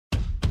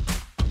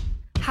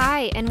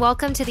Hi, and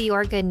welcome to the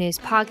Your Good News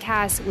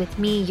podcast with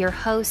me, your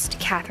host,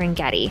 Katherine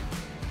Getty.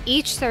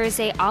 Each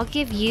Thursday, I'll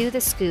give you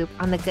the scoop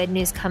on the good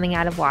news coming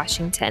out of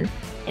Washington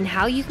and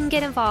how you can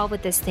get involved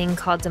with this thing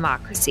called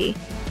democracy.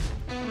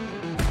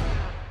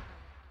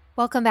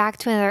 Welcome back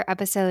to another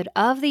episode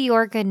of the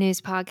Your Good News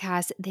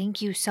podcast.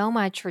 Thank you so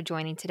much for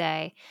joining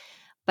today.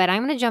 But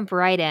I'm going to jump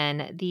right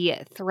in. The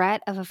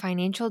threat of a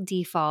financial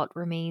default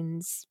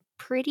remains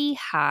pretty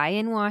high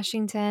in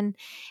Washington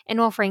and,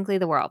 well, frankly,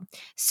 the world.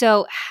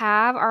 So,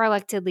 have our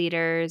elected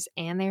leaders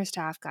and their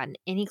staff gotten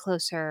any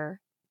closer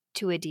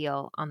to a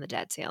deal on the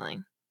debt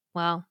ceiling?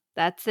 Well,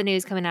 that's the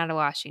news coming out of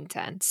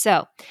Washington.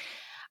 So,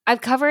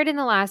 I've covered in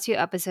the last few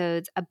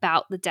episodes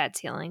about the debt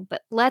ceiling,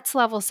 but let's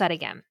level set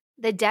again.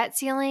 The debt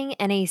ceiling,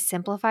 in a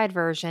simplified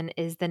version,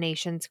 is the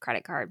nation's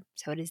credit card.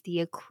 So it is the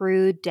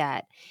accrued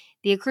debt.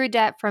 The accrued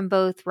debt from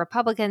both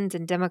Republicans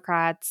and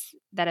Democrats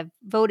that have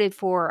voted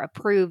for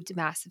approved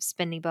massive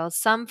spending bills,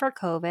 some for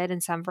COVID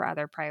and some for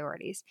other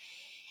priorities.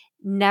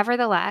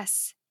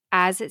 Nevertheless,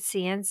 as it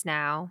stands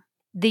now,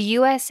 the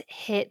U.S.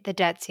 hit the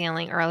debt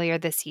ceiling earlier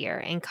this year,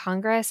 and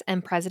Congress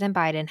and President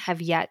Biden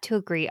have yet to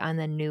agree on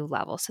the new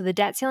level. So the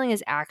debt ceiling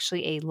is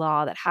actually a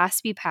law that has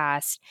to be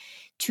passed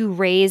to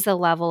raise the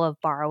level of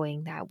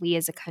borrowing that we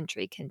as a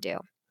country can do.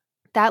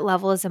 That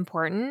level is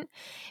important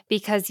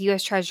because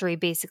U.S. Treasury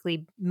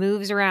basically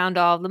moves around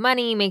all the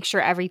money, makes sure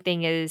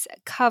everything is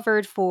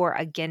covered for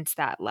against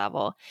that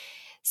level.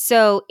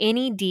 So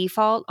any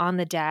default on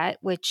the debt,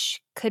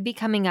 which could be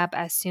coming up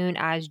as soon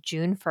as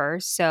June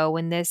 1st. So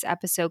when this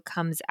episode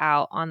comes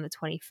out on the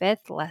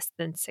 25th, less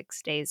than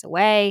 6 days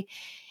away,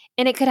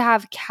 and it could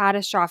have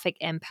catastrophic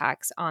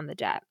impacts on the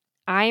debt.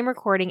 I am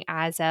recording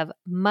as of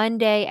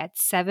Monday at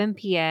 7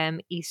 p.m.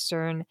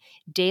 Eastern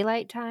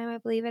Daylight Time, I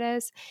believe it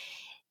is.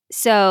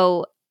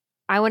 So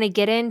I want to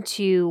get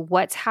into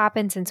what's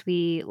happened since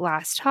we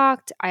last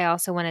talked. I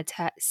also want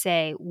to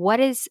say, what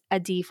does a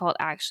default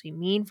actually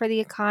mean for the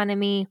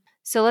economy?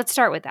 So let's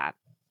start with that.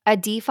 A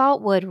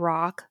default would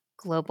rock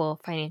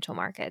global financial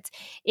markets.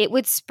 It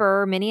would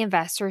spur many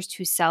investors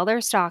to sell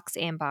their stocks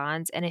and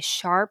bonds, and a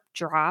sharp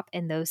drop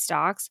in those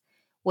stocks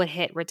would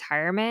hit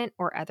retirement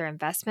or other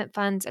investment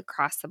funds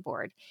across the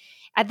board.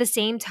 At the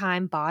same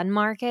time, bond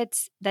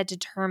markets that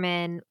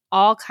determine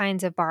all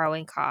kinds of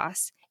borrowing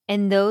costs,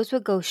 and those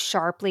would go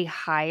sharply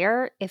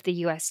higher if the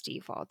US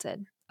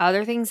defaulted.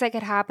 Other things that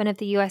could happen if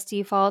the US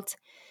defaults: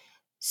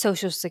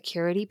 Social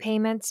Security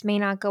payments may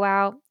not go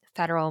out,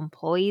 federal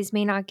employees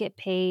may not get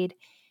paid.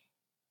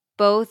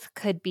 Both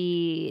could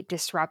be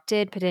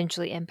disrupted,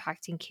 potentially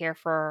impacting care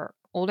for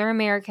older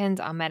Americans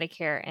on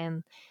Medicare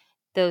and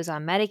those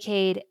on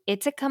Medicaid.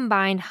 It's a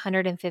combined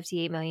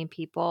 158 million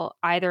people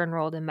either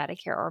enrolled in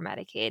Medicare or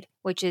Medicaid,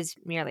 which is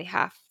nearly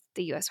half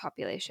the US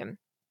population.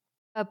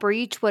 A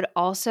breach would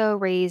also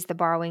raise the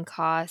borrowing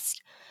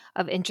cost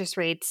of interest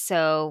rates,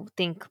 so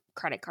think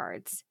credit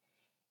cards.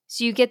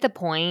 So you get the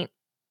point.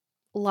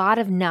 A lot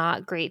of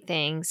not great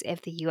things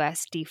if the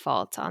US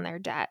defaults on their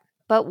debt.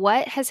 But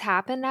what has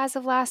happened as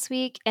of last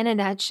week? In a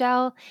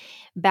nutshell,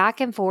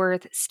 back and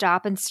forth,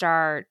 stop and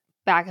start,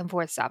 back and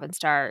forth, stop and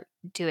start,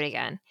 do it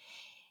again.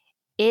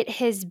 It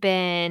has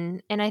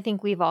been, and I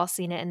think we've all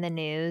seen it in the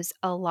news,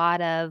 a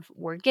lot of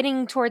we're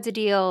getting towards a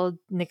deal,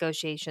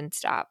 negotiation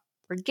stop.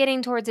 We're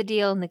getting towards a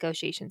deal,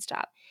 negotiation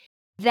stop.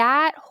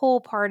 That whole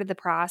part of the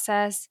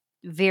process,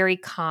 very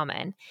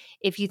common.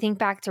 If you think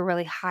back to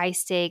really high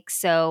stakes,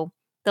 so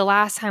the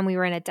last time we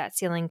were in a debt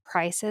ceiling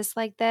crisis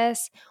like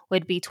this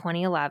would be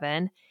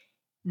 2011.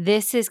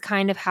 This is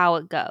kind of how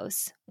it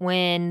goes.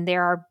 When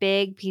there are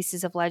big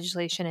pieces of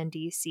legislation in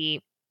DC,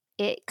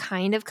 it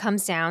kind of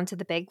comes down to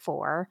the big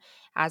four.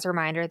 As a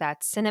reminder,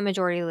 that's Senate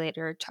Majority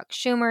Leader Chuck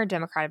Schumer,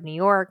 Democrat of New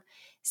York,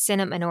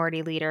 Senate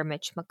Minority Leader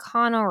Mitch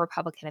McConnell,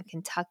 Republican of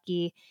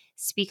Kentucky,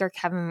 Speaker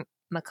Kevin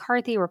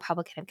McCarthy,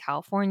 Republican of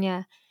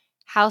California,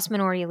 House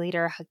Minority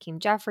Leader Hakeem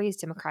Jeffries,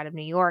 Democrat of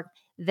New York,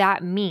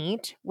 that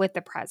meet with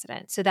the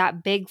president. So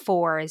that big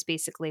four is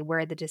basically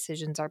where the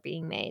decisions are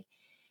being made.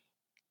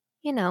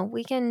 You know,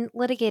 we can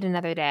litigate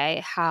another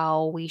day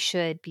how we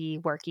should be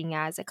working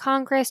as a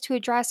Congress to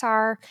address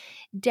our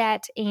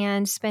debt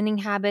and spending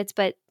habits,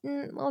 but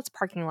let's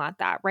parking lot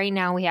that. Right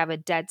now, we have a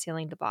debt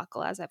ceiling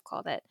debacle, as I've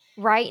called it.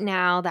 Right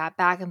now, that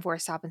back and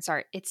forth, stop and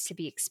start, it's to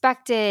be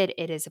expected.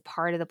 It is a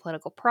part of the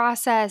political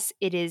process.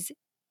 It is,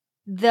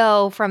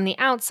 though, from the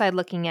outside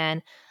looking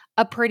in,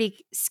 a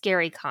pretty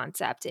scary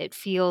concept. It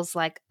feels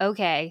like,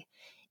 okay,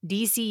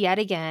 DC yet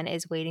again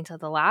is waiting till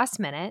the last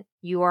minute.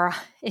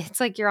 It's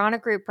like you're on a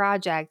group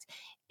project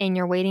and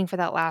you're waiting for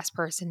that last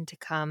person to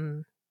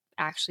come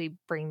actually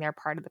bring their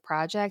part of the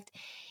project.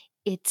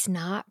 It's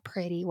not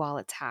pretty while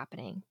it's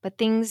happening. But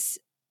things,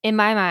 in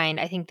my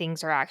mind, I think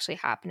things are actually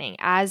happening.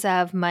 As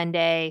of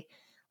Monday,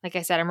 like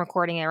I said, I'm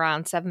recording it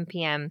around 7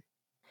 p.m.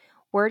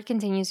 Word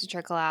continues to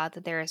trickle out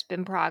that there has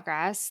been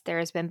progress, there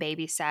has been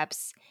baby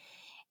steps.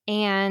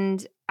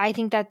 And I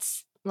think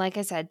that's like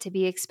I said, to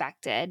be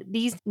expected.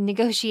 These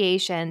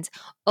negotiations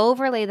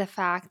overlay the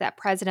fact that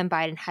President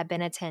Biden had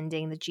been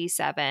attending the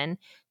G7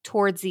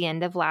 towards the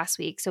end of last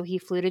week. So he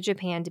flew to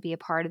Japan to be a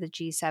part of the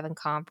G7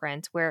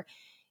 conference where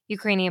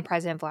Ukrainian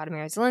President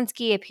Vladimir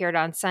Zelensky appeared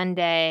on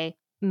Sunday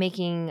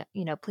making,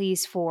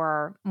 pleas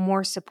for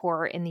more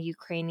support in the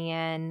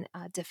Ukrainian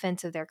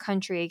defense of their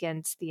country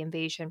against the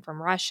invasion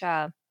from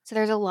Russia. So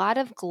there's a lot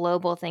of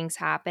global things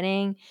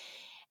happening.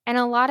 And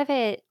a lot of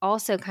it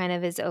also kind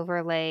of is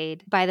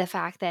overlaid by the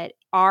fact that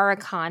our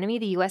economy,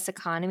 the US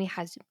economy,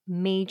 has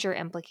major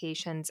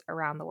implications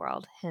around the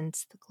world,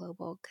 hence the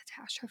global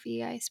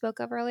catastrophe I spoke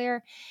of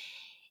earlier.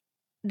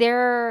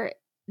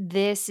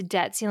 This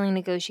debt ceiling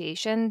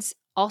negotiations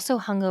also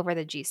hung over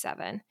the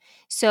G7.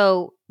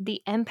 So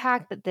the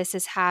impact that this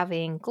is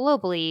having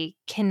globally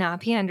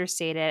cannot be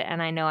understated.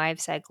 And I know I've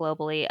said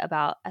globally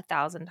about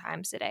 1,000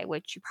 times today,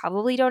 which you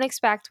probably don't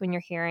expect when you're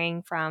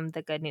hearing from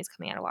the good news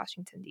coming out of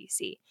Washington,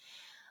 D.C.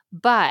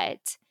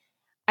 But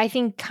I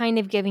think kind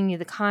of giving you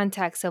the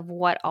context of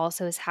what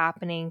also is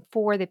happening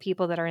for the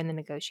people that are in the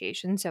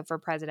negotiation, so for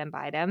President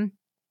Biden,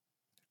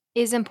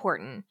 is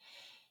important.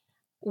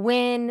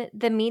 When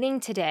the meeting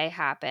today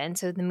happened,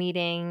 so the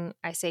meeting,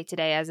 I say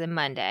today as in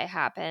Monday,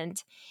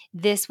 happened,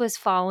 this was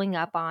following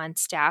up on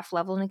staff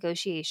level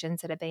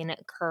negotiations that have been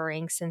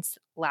occurring since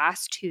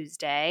last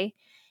Tuesday.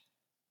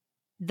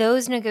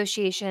 Those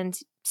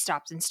negotiations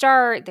stopped and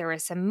start. There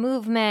was some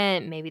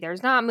movement. Maybe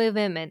there's not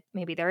movement.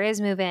 Maybe there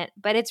is movement.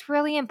 But it's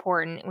really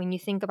important when you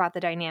think about the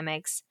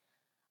dynamics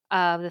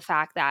of the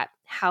fact that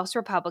House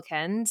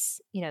Republicans,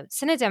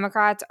 Senate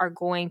Democrats are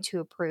going to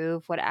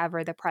approve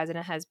whatever the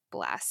president has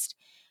blessed.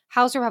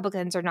 House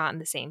Republicans are not in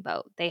the same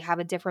boat. They have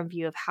a different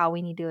view of how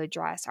we need to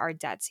address our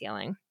debt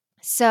ceiling.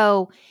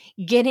 So,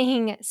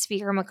 getting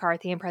Speaker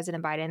McCarthy and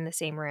President Biden in the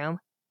same room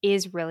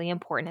is really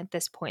important at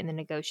this point in the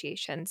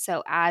negotiation.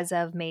 So, as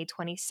of May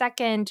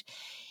 22nd,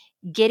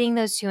 getting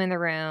those two in the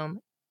room,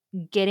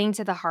 getting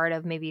to the heart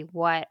of maybe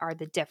what are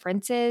the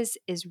differences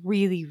is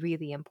really,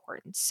 really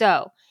important.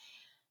 So,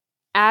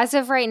 as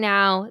of right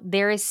now,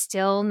 there is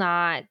still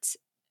not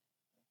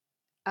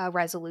a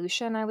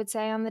resolution, I would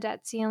say, on the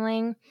debt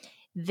ceiling.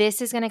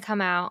 This is going to come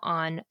out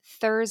on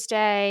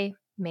Thursday,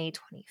 May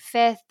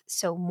 25th.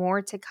 So,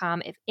 more to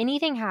come. If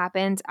anything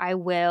happens, I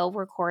will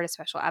record a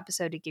special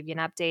episode to give you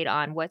an update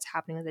on what's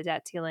happening with the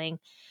debt ceiling.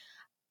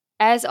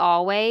 As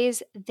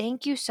always,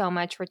 thank you so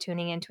much for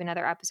tuning in to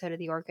another episode of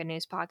the Orca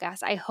News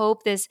Podcast. I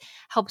hope this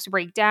helps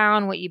break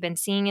down what you've been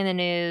seeing in the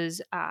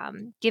news,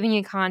 giving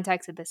you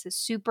context that this is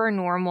super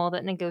normal,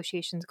 that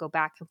negotiations go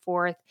back and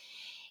forth.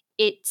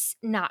 It's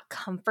not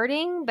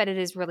comforting, but it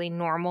is really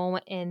normal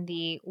in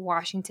the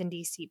Washington,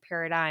 D.C.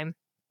 paradigm.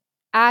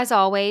 As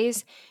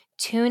always,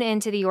 tune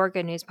into the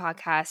Orca News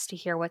Podcast to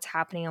hear what's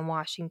happening in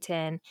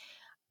Washington.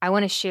 I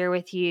want to share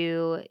with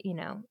you,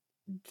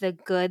 the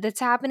good that's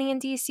happening in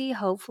DC,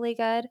 hopefully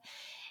good,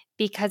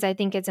 because I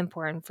think it's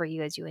important for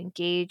you as you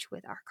engage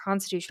with our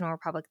constitutional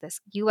republic, this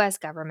US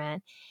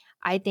government.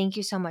 I thank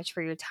you so much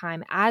for your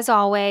time. As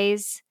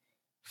always,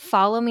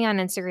 follow me on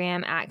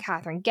Instagram at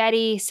Catherine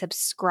Getty.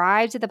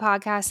 Subscribe to the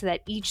podcast so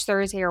that each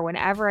Thursday or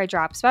whenever I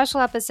drop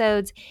special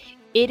episodes,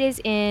 it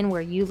is in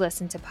where you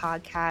listen to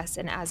podcasts.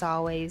 And as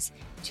always,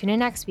 tune in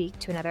next week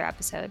to another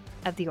episode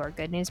of the Or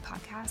Good News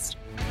Podcast.